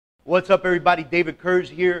What's up, everybody? David Kurz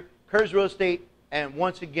here, Kurz Real Estate, and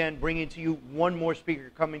once again bringing to you one more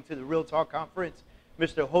speaker coming to the Real Talk Conference,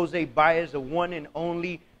 Mr. Jose Baez, the one and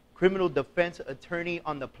only criminal defense attorney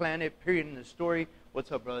on the planet, period, in the story.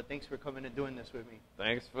 What's up, brother? Thanks for coming and doing this with me.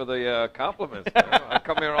 Thanks for the compliments. I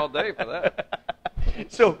come here all day for that.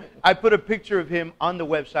 So I put a picture of him on the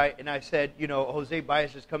website, and I said, you know, Jose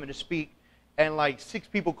Baez is coming to speak, and like 6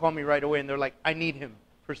 people call me right away, and they're like, I need him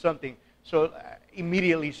for something. So I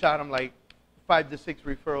immediately shot him like 5 to 6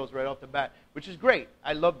 referrals right off the bat, which is great.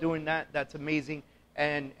 I love doing that. That's amazing.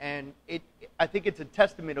 And I think it's a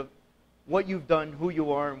testament of what you've done, who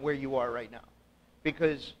you are, and where you are right now.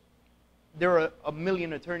 Because there are a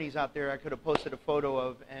million attorneys out there I could have posted a photo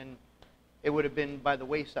of, and it would have been by the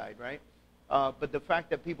wayside, right? But the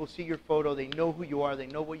fact that people see your photo, they know who you are, they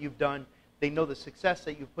know what you've done, they know the success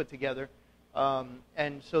that you've put together.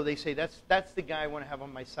 And so they say, that's the guy I want to have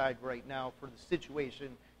on my side right now for the situation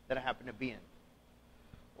that I happen to be in.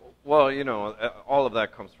 Well, you know, all of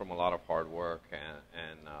that comes from a lot of hard work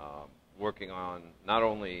and working on not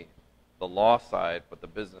only the law side, but the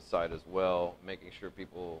business side as well, making sure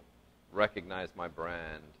people recognize my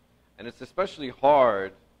brand. And it's especially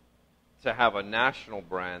hard to have a national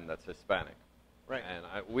brand that's Hispanic. Right. And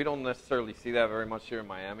we don't necessarily see that very much here in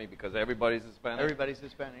Miami because everybody's Hispanic. Everybody's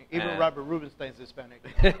Hispanic. Even Robert Rubenstein's Hispanic.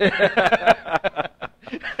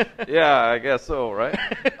 Yeah, I guess so, right?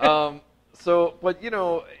 But you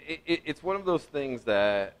know, it's one of those things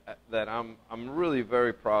that I'm really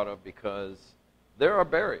very proud of because there are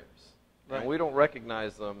barriers, right, and we don't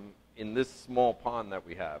recognize them in this small pond that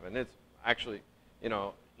we have. And it's actually, you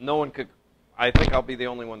know, no one could. I think I'll be the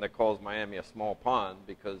only one that calls Miami a small pond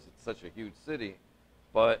because it's such a huge city.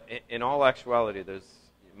 But in all actuality,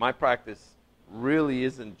 my practice really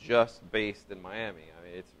isn't just based in Miami. I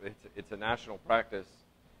mean, it's a national practice,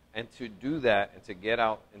 and to do that and to get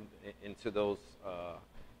out into those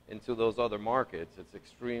other markets, it's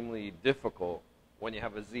extremely difficult when you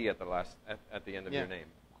have a Z at the end of your name.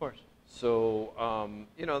 Of course. So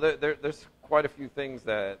you know, there's quite a few things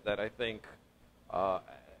that I think.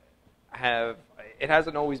 It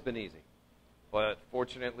hasn't always been easy, but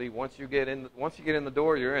fortunately, once you get in the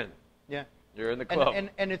door, you're in. Yeah, you're in the club.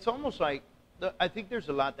 And it's almost like I think there's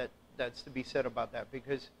a lot that's to be said about that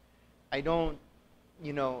because I don't,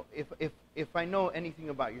 you know, if I know anything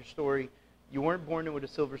about your story, you weren't born with a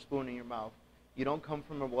silver spoon in your mouth. You don't come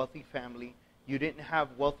from a wealthy family. You didn't have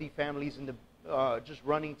wealthy families just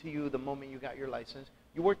running to you the moment you got your license.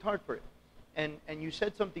 You worked hard for it. And you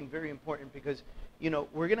said something very important because, you know,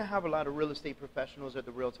 we're going to have a lot of real estate professionals at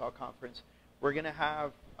the Real Talk Conference. We're going to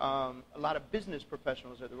have a lot of business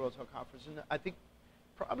professionals at the Real Talk Conference. And I think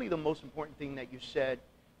probably the most important thing that you said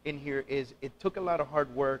in here is it took a lot of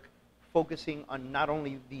hard work focusing on not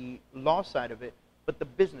only the law side of it, but the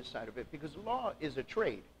business side of it, because law is a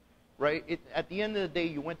trade, right? At the end of the day,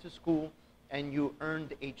 you went to school and you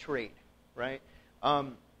earned a trade, right?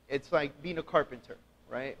 It's like being a carpenter,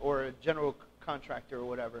 right, or a general contractor or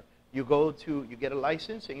whatever. You get a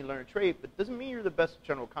license and you learn a trade, but it doesn't mean you're the best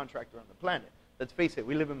general contractor on the planet. Let's face it,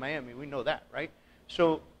 we live in Miami, we know that, right?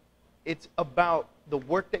 So it's about the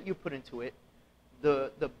work that you put into it,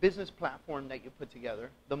 the business platform that you put together,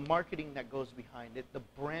 the marketing that goes behind it, the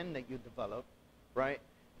brand that you develop, right?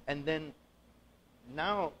 And then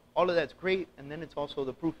now all of that's great, and then it's also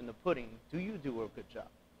the proof in the pudding. Do you do a good job?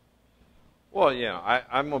 Well, yeah,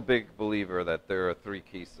 I'm a big believer that there are 3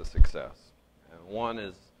 keys to success. And one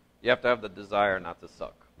is you have to have the desire not to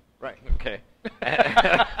suck. Right. Okay.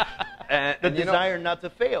 The desire not to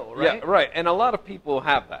fail, right? Yeah, right. And a lot of people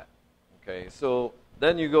have that. Okay. So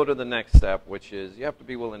then you go to the next step, which is you have to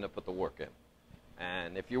be willing to put the work in.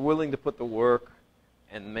 And if you're willing to put the work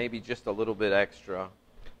and maybe just a little bit extra,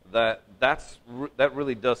 that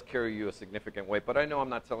really does carry you a significant weight. But I know I'm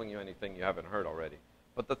not telling you anything you haven't heard already.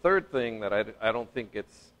 But the third thing that I don't think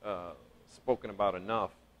it's spoken about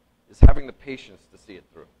enough is having the patience to see it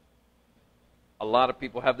through. A lot of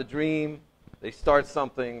people have the dream, they start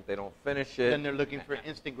something, they don't finish it. Then they're looking for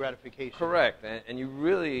instant gratification. Correct, and you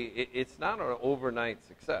really, it's not an overnight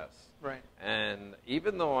success. Right. And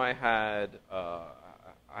even though I had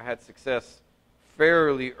success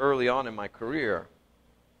fairly early on in my career,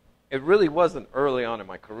 it really wasn't early on in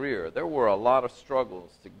my career. There were a lot of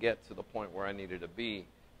struggles to get to the point where I needed to be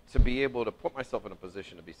able to put myself in a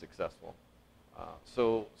position to be successful.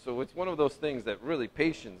 So it's one of those things that really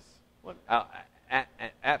patience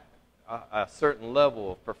at a certain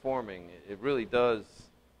level of performing, it really does.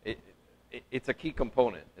 It's a key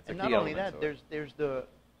component. It's a key element. And not only that,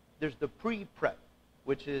 there's the pre-prep,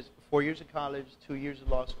 which is 4 years of college, 2 years of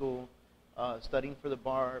law school, studying for the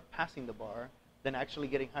bar, passing the bar, than actually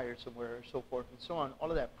getting hired somewhere, or so forth and so on. All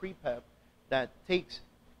of that pre-prep that takes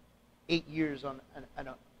 8 years on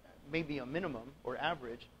maybe a minimum or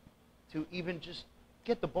average to even just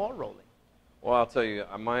get the ball rolling. Well, I'll tell you,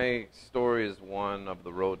 my story is one of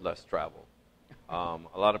the road less traveled. A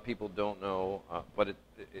lot of people don't know, but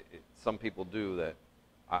some people do, that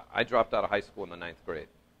I dropped out of high school in the 9th grade.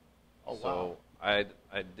 Oh, wow. So I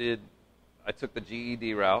took the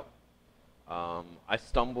GED route. I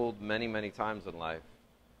stumbled many, many times in life.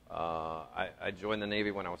 I joined the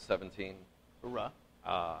Navy when I was 17. Hoorah.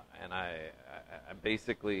 And I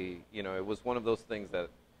basically, it was one of those things that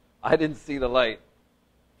I didn't see the light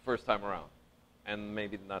first time around, and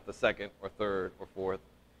maybe not the second or third or fourth.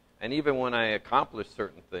 And even when I accomplished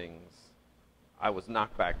certain things, I was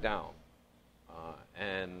knocked back down.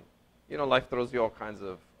 And life throws you all kinds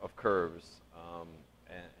of curves.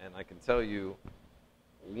 And I can tell you,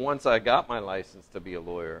 once I got my license to be a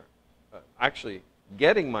lawyer, actually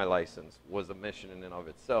getting my license was a mission in and of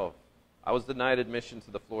itself. I was denied admission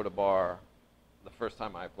to the Florida bar the first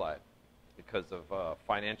time I applied because of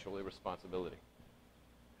financial irresponsibility.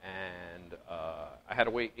 And I had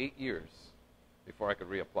to wait 8 years before I could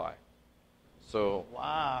reapply. So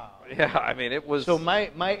wow. Yeah, I mean, it was. So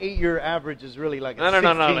my 8-year average is really like a no.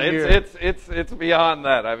 16-year. It's beyond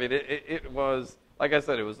that. I mean, it was, like I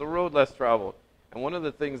said, it was the road less traveled. And one of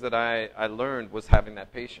the things that I learned was having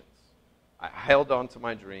that patience. I held on to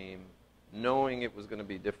my dream, knowing it was going to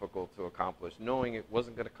be difficult to accomplish, knowing it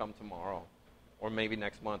wasn't going to come tomorrow, or maybe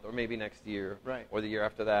next month, or maybe next year, right, or the year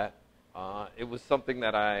after that. It was something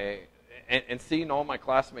that and seeing all my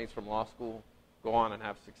classmates from law school go on and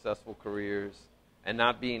have successful careers, and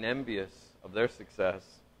not being envious of their success.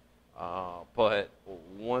 But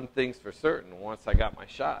one thing's for certain: once I got my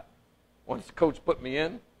shot, once coach put me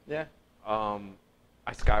in, yeah,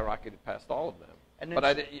 I skyrocketed past all of them. But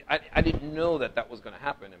I didn't know that was going to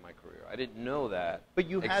happen in my career. I didn't know that. But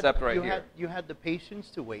you had the patience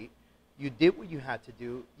to wait. You did what you had to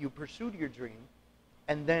do. You pursued your dream,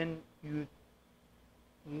 and then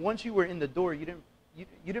once you were in the door, you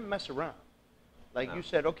didn't mess around. Like no. You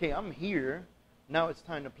said, okay, I'm here. Now it's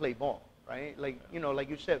time to play ball, right? Like like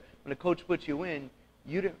you said, when the coach put you in,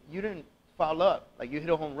 you didn't foul up. Like you hit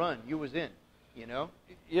a home run, you was in.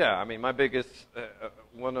 Yeah, I mean, my biggest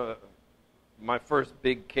my first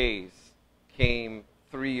big case came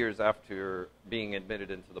 3 years after being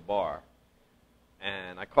admitted into the bar.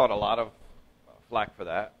 And I caught a lot of flack for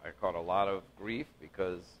that. I caught a lot of grief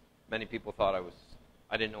because many people thought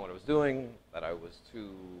I didn't know what I was doing, that I was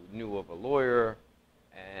too new of a lawyer.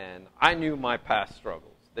 And I knew my past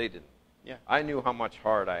struggles. They didn't. Yeah. I knew how much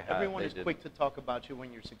hard I had. Everyone is quick to talk about you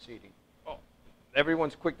when you're succeeding. Oh,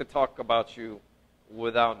 everyone's quick to talk about you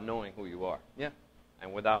without knowing who you are. Yeah.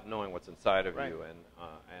 And without knowing what's inside of right. you,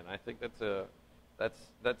 and I think that's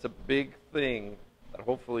a big thing that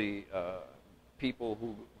hopefully people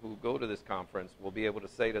who go to this conference will be able to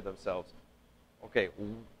say to themselves, okay,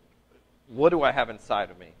 what do I have inside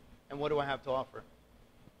of me, and what do I have to offer,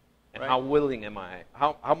 and right. How willing am I?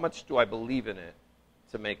 How much do I believe in it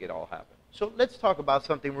to make it all happen? So let's talk about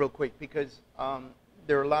something real quick, because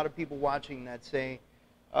there are a lot of people watching that say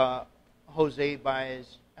Jose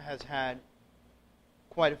Baez has had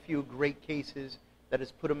quite a few great cases that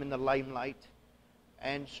has put him in the limelight.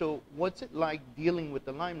 And so what's it like dealing with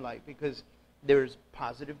the limelight? Because there's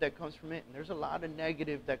positive that comes from it, and there's a lot of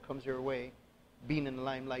negative that comes your way being in the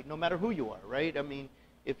limelight, no matter who you are, right? I mean,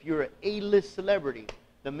 if you're an A-list celebrity,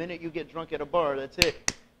 the minute you get drunk at a bar, that's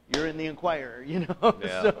it. You're in the Inquirer, Yeah.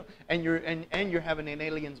 So, and you're having an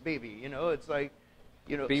alien's baby, It's like,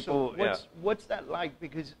 people, so what's that like?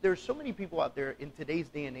 Because there's so many people out there in today's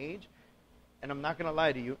day and age, and I'm not going to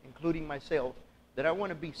lie to you, including myself, that I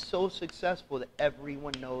want to be so successful that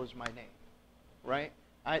everyone knows my name, right?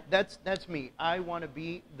 That's me. I want to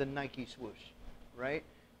be the Nike swoosh, right?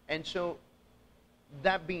 And so,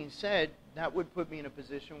 that being said, that would put me in a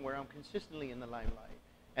position where I'm consistently in the limelight.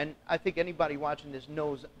 And I think anybody watching this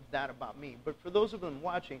knows that about me. But for those of them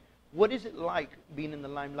watching, what is it like being in the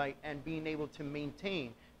limelight and being able to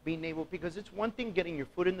maintain, because it's one thing getting your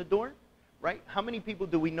foot in the door, right? How many people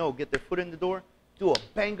do we know get their foot in the door, do a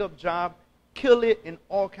bang-up job, kill it in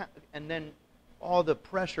and then all the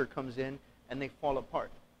pressure comes in and they fall apart?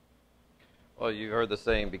 Well, you heard the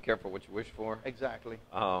saying, be careful what you wish for. Exactly.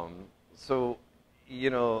 So,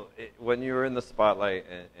 when you're in the spotlight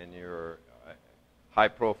and you're high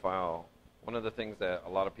profile, one of the things that a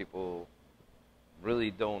lot of people really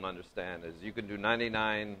don't understand is you can do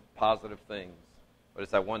 99 positive things, but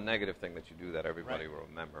it's that one negative thing that you do that everybody will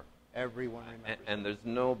remember. Everyone remembers. And there's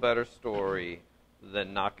no better story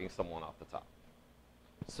than knocking someone off the top.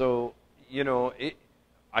 So, you know,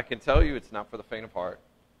 I can tell you it's not for the faint of heart.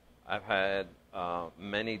 I've had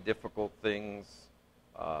many difficult things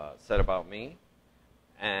said about me,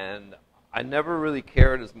 and I never really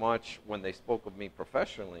cared as much when they spoke of me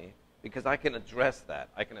professionally, because I can address that.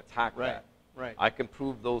 I can attack that. Right. I can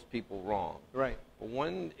prove those people wrong. Right. But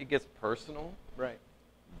when it gets personal, right,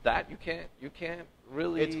 that you can't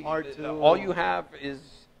really. It's hard to. All you have is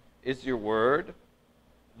your word,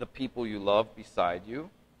 the people you love beside you,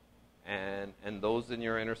 and those in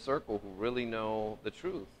your inner circle who really know the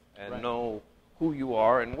truth and right. know who you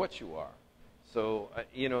are and what you are. So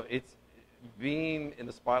you know, it's being in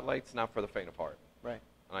the spotlight's not for the faint of heart. Right.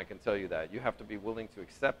 And I can tell you that. You have to be willing to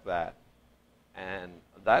accept that, and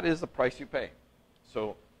that is the price you pay.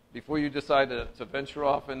 So before you decide to venture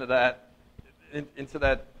off into that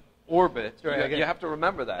orbit, right, you have to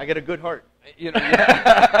remember that. I get a good heart. You know,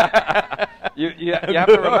 you have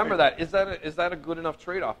to remember that. Is that a good enough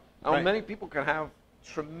trade-off? Now, right. Many people can have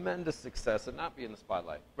tremendous success and not be in the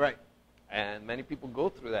spotlight. Right. And many people go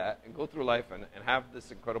through that and go through life and have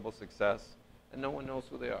this incredible success, and no one knows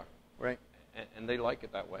who they are. Right. And they like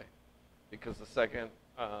it that way, because the second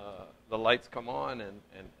the lights come on and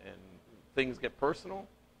things get personal,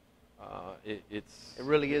 it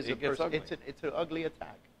really is it's an ugly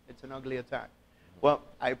attack. It's an ugly attack. Well,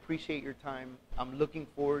 I appreciate your time. I'm looking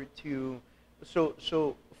forward to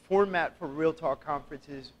so format for Real Talk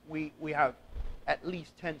conferences. We have at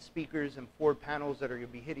least 10 speakers and 4 panels that are going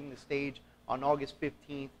to be hitting the stage on August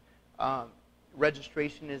 15th.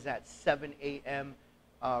 Registration is at 7 a.m.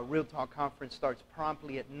 Real Talk conference starts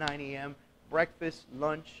promptly at 9 a.m. Breakfast,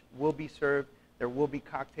 lunch will be served. There will be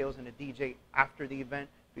cocktails and a DJ after the event,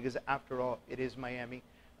 because after all, it is Miami.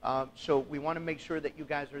 So we want to make sure that you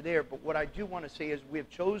guys are there. But what I do want to say is we have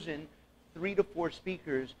chosen 3 to 4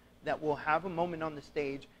 speakers that will have a moment on the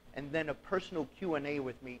stage and then a personal Q&A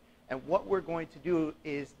with me. And what we're going to do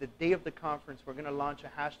is the day of the conference, we're going to launch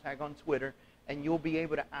a hashtag on Twitter, and you'll be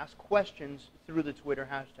able to ask questions through the Twitter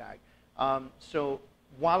hashtag. So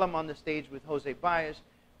while I'm on the stage with Jose Baez,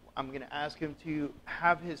 I'm going to ask him to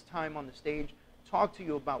have his time on the stage, talk to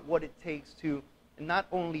you about what it takes to not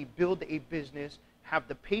only build a business, have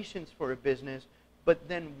the patience for a business, but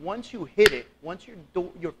then once you hit it, once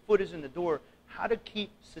your foot is in the door, how to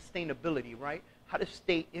keep sustainability, right? How to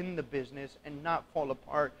stay in the business and not fall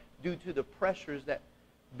apart due to the pressures that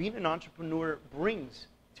being an entrepreneur brings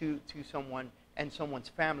to someone and someone's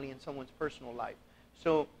family and someone's personal life.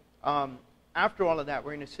 So after all of that,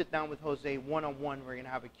 we're going to sit down with Jose one-on-one. We're going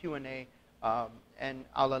to have a Q&A, and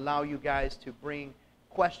I'll allow you guys to bring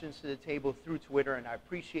questions to the table through Twitter, and I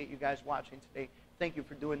appreciate you guys watching today. Thank you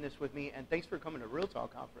for doing this with me, and thanks for coming to Real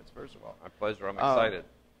Talk Conference, first of all. My pleasure. I'm excited.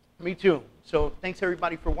 Me too. So thanks,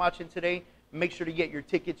 everybody, for watching today. Make sure to get your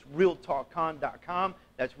tickets, realtalkcon.com.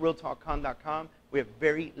 That's realtalkcon.com. We have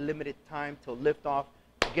very limited time till liftoff.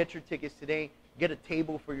 Get your tickets today. Get a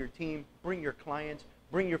table for your team. Bring your clients.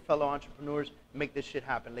 Bring your fellow entrepreneurs. Make this shit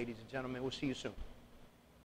happen, ladies and gentlemen. We'll see you soon.